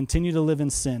 knowingly continue to live in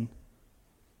sin,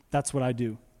 that's what I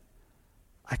do.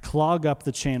 I clog up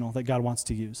the channel that God wants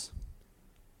to use.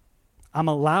 I'm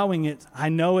allowing it. I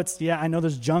know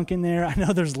there's junk in there. I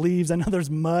know there's leaves. I know there's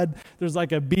mud. There's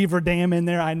like a beaver dam in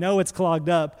there. I know it's clogged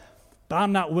up, but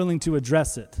I'm not willing to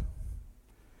address it.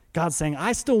 God's saying,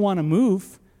 I still want to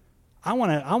move. I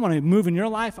want to move in your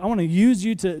life. I want to use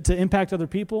you to impact other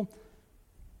people.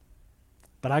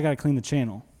 But I got to clean the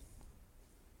channel.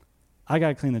 I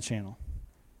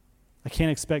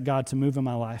can't expect God to move in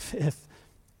my life if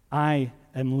I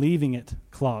am leaving it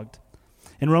clogged.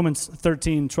 In Romans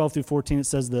 13, 12 through 14, it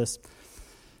says this. It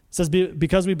says,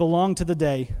 because we belong to the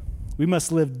day, we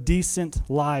must live decent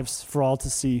lives for all to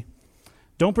see.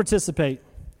 Don't participate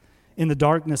in the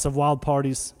darkness of wild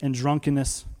parties and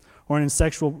drunkenness, or in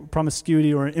sexual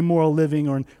promiscuity, or in immoral living,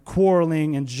 or in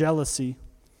quarreling and jealousy.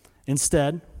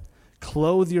 Instead,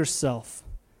 clothe yourself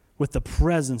with the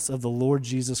presence of the Lord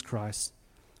Jesus Christ,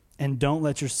 and don't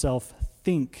let yourself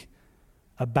think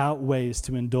about ways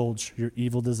to indulge your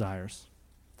evil desires.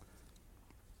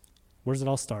 Where does it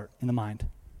all start? In the mind.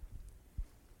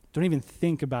 Don't even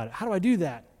think about it. How do I do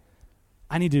that?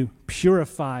 I need to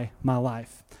purify my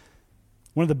life.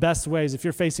 One of the best ways, if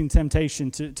you're facing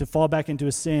temptation to fall back into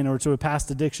a sin or to a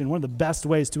past addiction, one of the best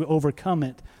ways to overcome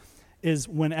it is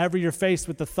whenever you're faced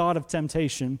with the thought of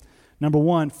temptation, number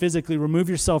one, physically remove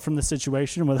yourself from the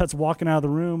situation, whether that's walking out of the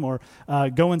room or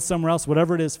going somewhere else,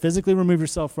 whatever it is, physically remove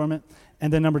yourself from it.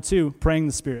 And then number two, praying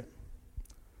the Spirit.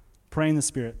 Praying the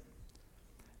Spirit.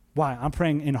 Why? I'm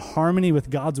praying in harmony with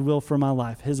God's will for my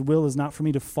life. His will is not for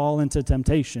me to fall into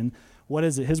temptation. What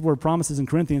is it? His word promises in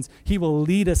Corinthians, He will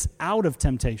lead us out of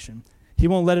temptation. He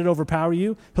won't let it overpower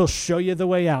you. He'll show you the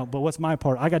way out. But what's my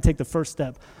part? I got to take the first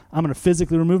step. I'm going to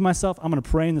physically remove myself. I'm going to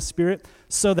pray in the Spirit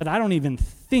so that I don't even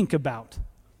think about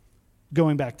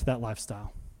going back to that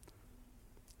lifestyle.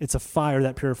 It's a fire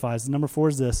that purifies. Number 4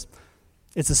 is this.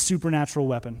 It's a supernatural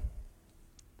weapon.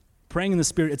 Praying in the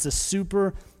Spirit, it's a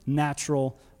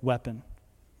supernatural weapon.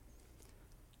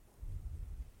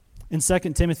 In 2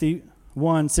 Timothy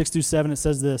 1, 6 through 7, it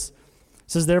says this.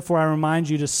 It says, therefore, I remind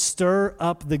you to stir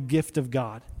up the gift of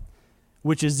God,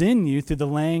 which is in you through the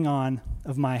laying on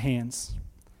of my hands.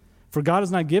 For God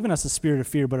has not given us a spirit of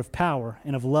fear, but of power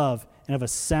and of love and of a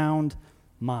sound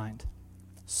mind.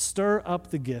 Stir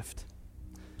up the gift.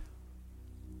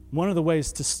 One of the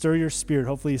ways to stir your spirit,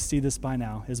 hopefully you see this by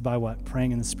now, is by what?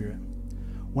 Praying in the Spirit.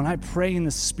 When I pray in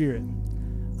the Spirit,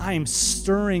 I am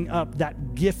stirring up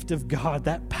that gift of God,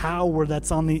 that power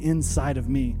that's on the inside of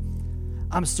me.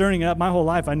 I'm stirring it up. My whole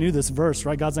life, I knew this verse,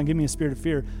 right? God's not giving me a spirit of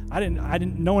fear.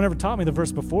 No one ever taught me the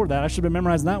verse before that. I should have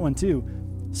memorized that one too.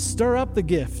 Stir up the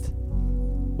gift.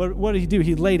 What did he do?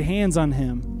 He laid hands on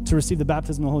him to receive the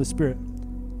baptism of the Holy Spirit.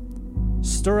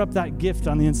 Stir up that gift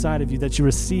on the inside of you that you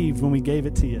received when we gave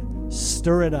it to you.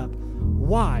 Stir it up.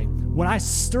 Why? When I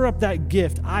stir up that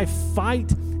gift, I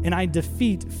fight and I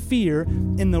defeat fear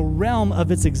in the realm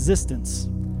of its existence.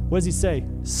 What does he say?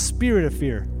 Spirit of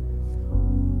fear.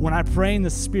 When I pray in the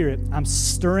Spirit, I'm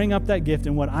stirring up that gift,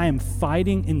 and what I am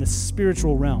fighting in the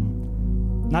spiritual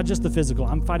realm, not just the physical.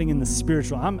 I'm fighting in the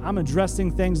spiritual. I'm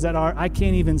addressing things that I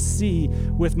can't even see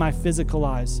with my physical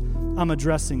eyes. I'm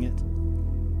addressing it.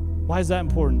 Why is that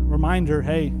important? Reminder,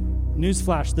 hey,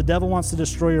 newsflash, the devil wants to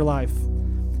destroy your life.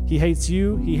 He hates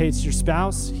you. He hates your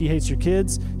spouse. He hates your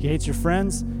kids. He hates your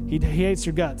friends. He hates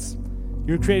your guts.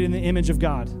 You're created in the image of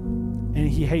God, and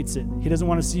he hates it. He doesn't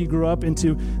want to see you grow up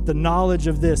into the knowledge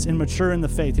of this and mature in the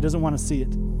faith. He doesn't want to see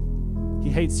it. He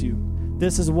hates you.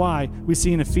 This is why we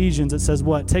see in Ephesians, it says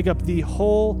what? Take up the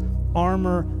whole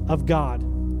armor of God.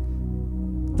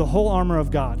 The whole armor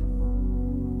of God.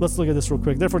 Let's look at this real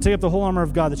quick. Therefore, take up the whole armor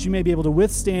of God, that you may be able to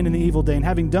withstand in the evil day, and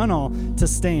having done all, to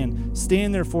stand.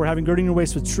 Stand therefore, having girded your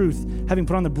waist with truth, having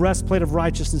put on the breastplate of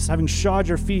righteousness, having shod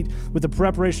your feet with the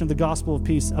preparation of the gospel of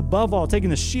peace. Above all,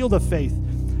 taking the shield of faith,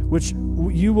 which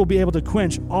you will be able to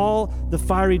quench all the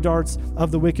fiery darts of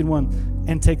the wicked one,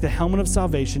 and take the helmet of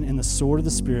salvation and the sword of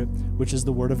the Spirit, which is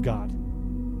the word of God.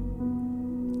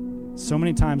 So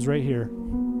many times right here,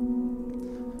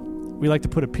 we like to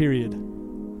put a period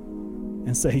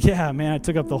and say, yeah, man, I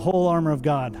took up the whole armor of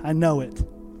God. I know it.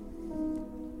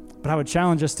 But I would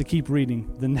challenge us to keep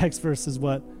reading. The next verse is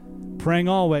what? Praying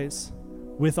always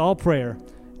with all prayer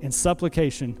and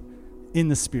supplication in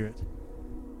the Spirit.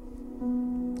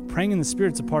 Praying in the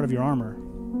Spirit's a part of your armor.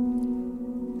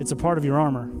 It's a part of your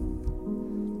armor.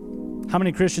 How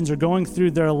many Christians are going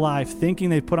through their life thinking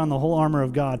they've put on the whole armor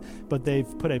of God, but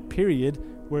they've put a period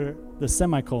where the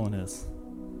semicolon is?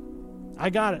 I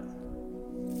got it.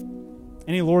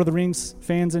 Any Lord of the Rings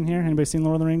fans in here? Anybody seen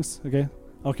Lord of the Rings? Okay,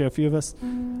 a few of us.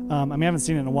 I haven't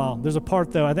seen it in a while. There's a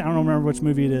part, though, I don't remember which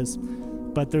movie it is,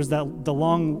 but there's the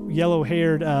long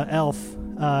yellow-haired elf.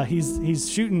 He's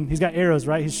shooting. He's got arrows,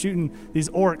 right? He's shooting these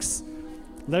orcs.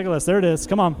 Legolas, there it is.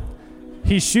 Come on.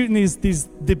 He's shooting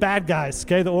the bad guys,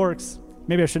 okay, the orcs.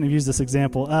 Maybe I shouldn't have used this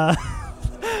example.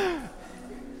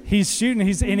 He's shooting.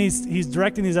 He's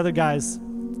directing these other guys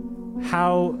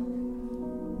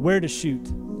where to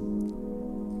shoot.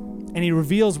 And he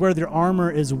reveals where their armor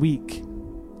is weak.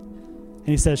 And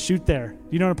he says, shoot there. Do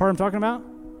you know what part I'm talking about?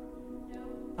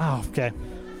 Oh, okay.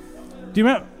 Do you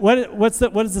remember, what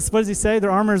does he say?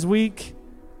 Their armor is weak?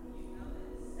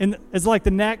 And it's like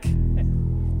the neck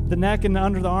and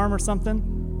under the arm or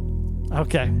something?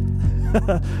 Okay.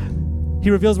 He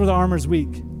reveals where the armor is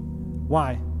weak.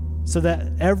 Why? So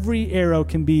that every arrow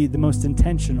can be the most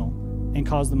intentional and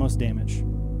cause the most damage.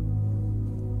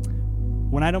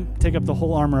 When I don't take up the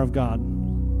whole armor of God,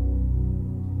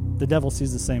 the devil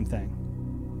sees the same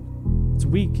thing. It's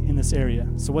weak in this area.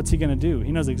 So what's he going to do?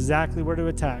 He knows exactly where to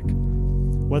attack.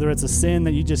 Whether it's a sin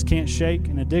that you just can't shake,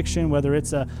 an addiction, whether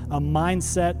it's a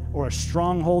mindset or a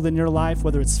stronghold in your life,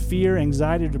 whether it's fear,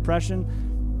 anxiety, or depression,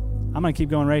 I'm going to keep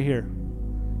going right here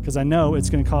because I know it's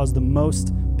going to cause the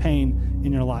most pain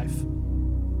in your life.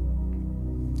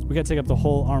 We got to take up the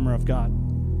whole armor of God.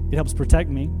 It helps protect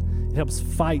me. It helps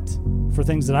fight for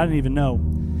things that I didn't even know.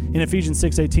 In Ephesians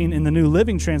 6:18, in the New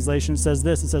Living Translation, it says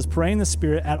this. It says, pray in the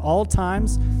Spirit at all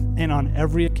times and on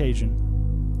every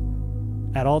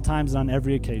occasion. At all times and on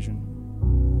every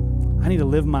occasion. I need to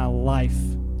live my life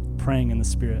praying in the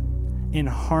Spirit, in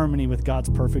harmony with God's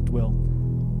perfect will.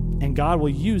 And God will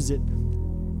use it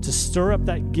to stir up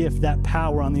that gift, that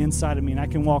power on the inside of me, and I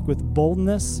can walk with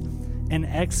boldness and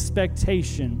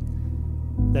expectation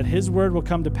that his word will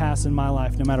come to pass in my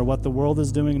life, no matter what the world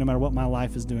is doing, no matter what my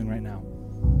life is doing right now.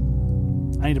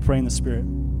 I need to pray in the Spirit.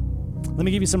 Let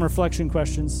me give you some reflection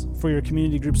questions for your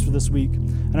community groups for this week.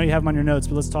 I know you have them on your notes,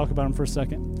 but let's talk about them for a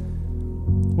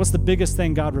second. What's the biggest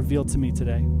thing God revealed to me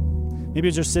today? Maybe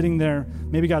as you're sitting there,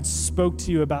 maybe God spoke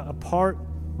to you about a part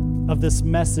of this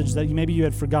message that maybe you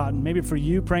had forgotten. Maybe for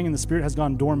you, praying in the Spirit has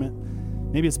gone dormant.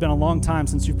 Maybe it's been a long time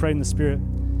since you've prayed in the Spirit.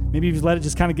 Maybe you've let it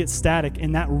just kind of get static,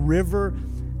 and that river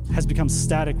has become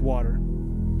static water.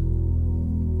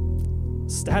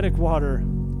 Static water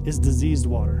is diseased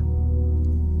water,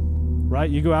 right?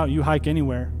 You go out, you hike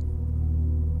anywhere.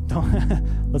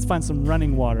 Let's find some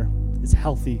running water. It's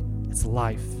healthy. It's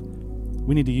life.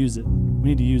 We need to use it. We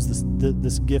need to use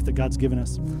this gift that God's given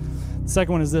us. The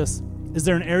second one is this. Is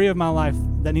there an area of my life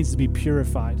that needs to be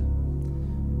purified?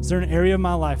 Is there an area of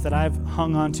my life that I've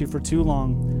hung on to for too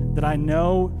long that I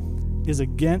know is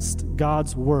against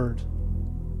God's word,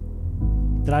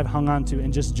 that I've hung on to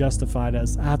and just justified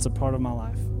as, that's a part of my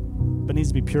life, but needs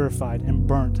to be purified and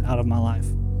burnt out of my life?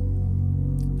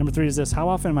 Number 3 is this. How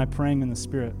often am I praying in the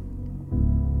Spirit?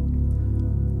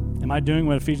 Am I doing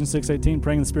what Ephesians 6:18,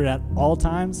 praying in the Spirit at all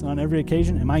times, on every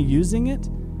occasion? Am I using it?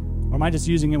 Or am I just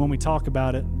using it when we talk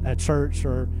about it at church,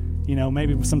 or,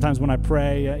 maybe sometimes when I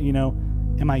pray,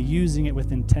 am I using it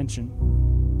with intention?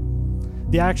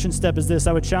 The action step is this.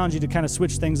 I would challenge you to kind of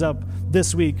switch things up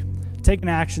this week. Take an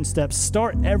action step.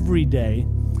 Start every day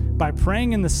by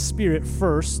praying in the Spirit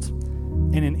first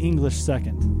and in English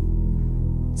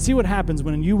second. See what happens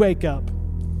when you wake up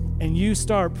and you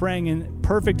start praying in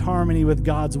perfect harmony with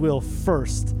God's will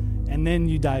first, and then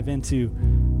you dive into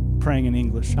praying in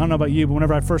English. I don't know about you, but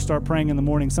whenever I first start praying in the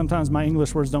morning, sometimes my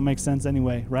English words don't make sense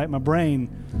anyway, right? My brain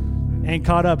ain't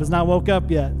caught up. It's not woke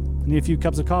up yet. I need a few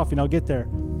cups of coffee and I'll get there.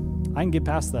 I can get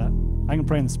past that. I can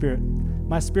pray in the Spirit.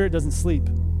 My spirit doesn't sleep.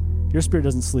 Your spirit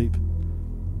doesn't sleep.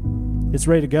 It's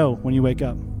ready to go when you wake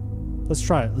up. Let's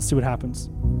try it. Let's see what happens.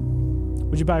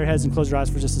 Would you bow your heads and close your eyes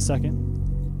for just a second?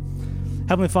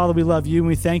 Heavenly Father, we love you, and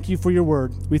we thank you for your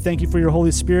word. We thank you for your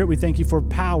Holy Spirit. We thank you for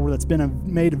power that's been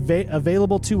made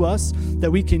available to us that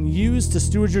we can use to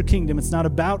steward your kingdom. It's not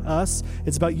about us.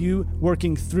 It's about you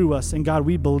working through us. And God,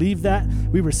 we believe that.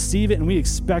 We receive it, and we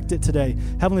expect it today.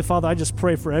 Heavenly Father, I just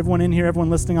pray for everyone in here, everyone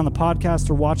listening on the podcast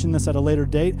or watching this at a later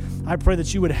date. I pray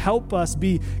that you would help us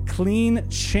be clean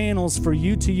channels for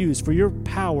you to use, for your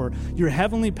power, your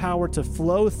heavenly power to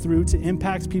flow through, to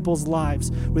impact people's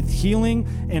lives with healing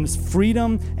and freedom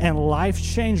and life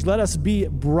change. Let us be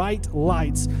bright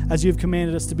lights as you've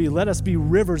commanded us to be. Let us be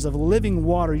rivers of living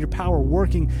water, your power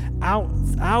working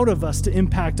out of us to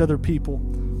impact other people.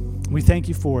 We thank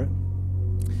you for it.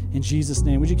 In Jesus'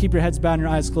 name, would you keep your heads bowed and your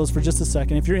eyes closed for just a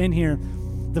second? If you're in here,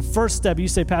 the first step, you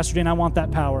say, Pastor Dan, I want that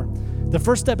power. The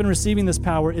first step in receiving this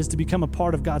power is to become a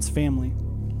part of God's family.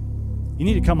 You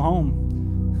need to come home.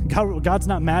 God's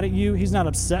not mad at you. He's not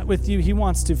upset with you. He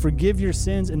wants to forgive your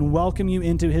sins and welcome you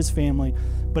into his family.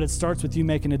 But it starts with you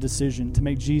making a decision to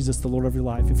make Jesus the Lord of your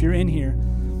life. If you're in here,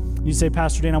 you say,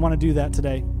 Pastor Dan, I want to do that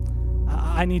today.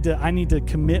 I need to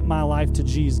commit my life to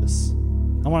Jesus.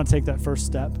 I want to take that first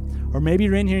step. Or maybe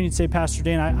you're in here and you'd say, Pastor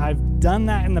Dan, I've done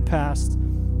that in the past,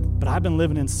 but I've been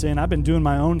living in sin. I've been doing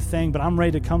my own thing, but I'm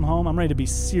ready to come home. I'm ready to be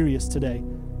serious today.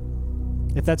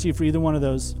 If that's you for either one of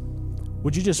those,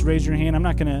 would you just raise your hand? I'm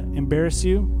not going to embarrass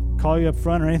you, call you up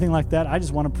front or anything like that. I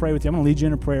just want to pray with you. I'm going to lead you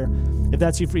in a prayer. If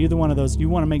that's you for either one of those, you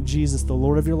want to make Jesus the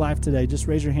Lord of your life today, just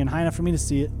raise your hand high enough for me to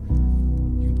see it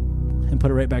and put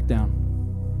it right back down.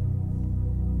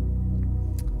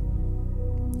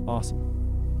 Awesome.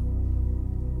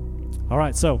 All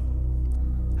right, so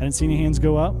I didn't see any hands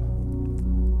go up.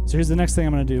 So here's the next thing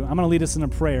I'm going to do. I'm going to lead us in a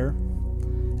prayer.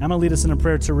 I'm going to lead us in a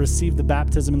prayer to receive the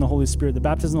baptism in the Holy Spirit. The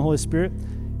baptism in the Holy Spirit,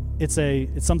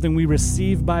 it's something we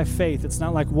receive by faith. It's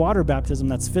not like water baptism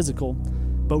that's physical,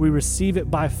 but we receive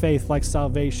it by faith like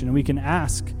salvation, and we can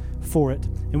ask for it,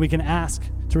 and we can ask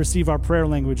to receive our prayer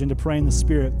language and to pray in the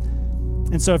Spirit.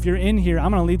 And so if you're in here,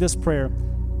 I'm going to lead this prayer,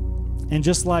 and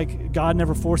just like God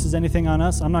never forces anything on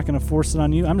us, I'm not going to force it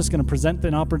on you. I'm just going to present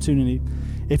an opportunity.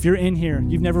 If you're in here,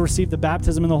 you've never received the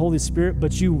baptism in the Holy Spirit,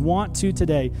 but you want to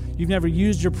today. You've never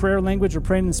used your prayer language or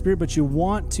prayed in the Spirit, but you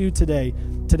want to today.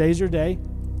 Today's your day.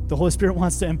 The Holy Spirit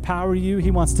wants to empower you.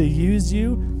 He wants to use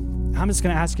you. I'm just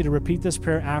going to ask you to repeat this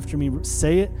prayer after me.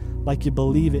 Say it like you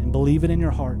believe it and believe it in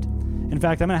your heart. In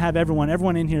fact, I'm going to have everyone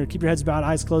in here, keep your heads bowed,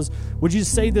 eyes closed. Would you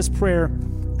say this prayer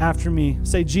after me?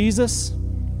 Say, Jesus,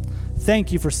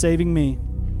 thank you for saving me.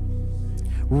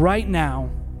 Right now,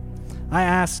 I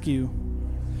ask you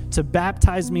to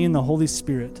baptize me in the Holy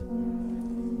Spirit.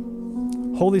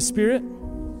 Holy Spirit,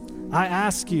 I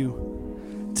ask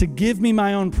you to give me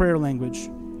my own prayer language.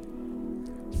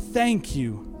 Thank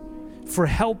you for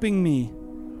helping me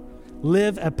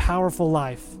live a powerful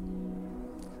life.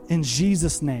 In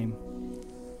Jesus' name,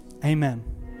 amen.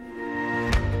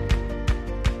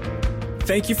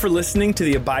 Thank you for listening to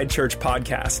the Abide Church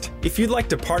podcast. If you'd like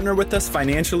to partner with us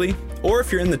financially, or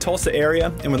if you're in the Tulsa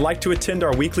area and would like to attend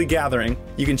our weekly gathering,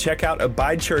 you can check out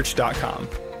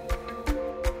abidechurch.com.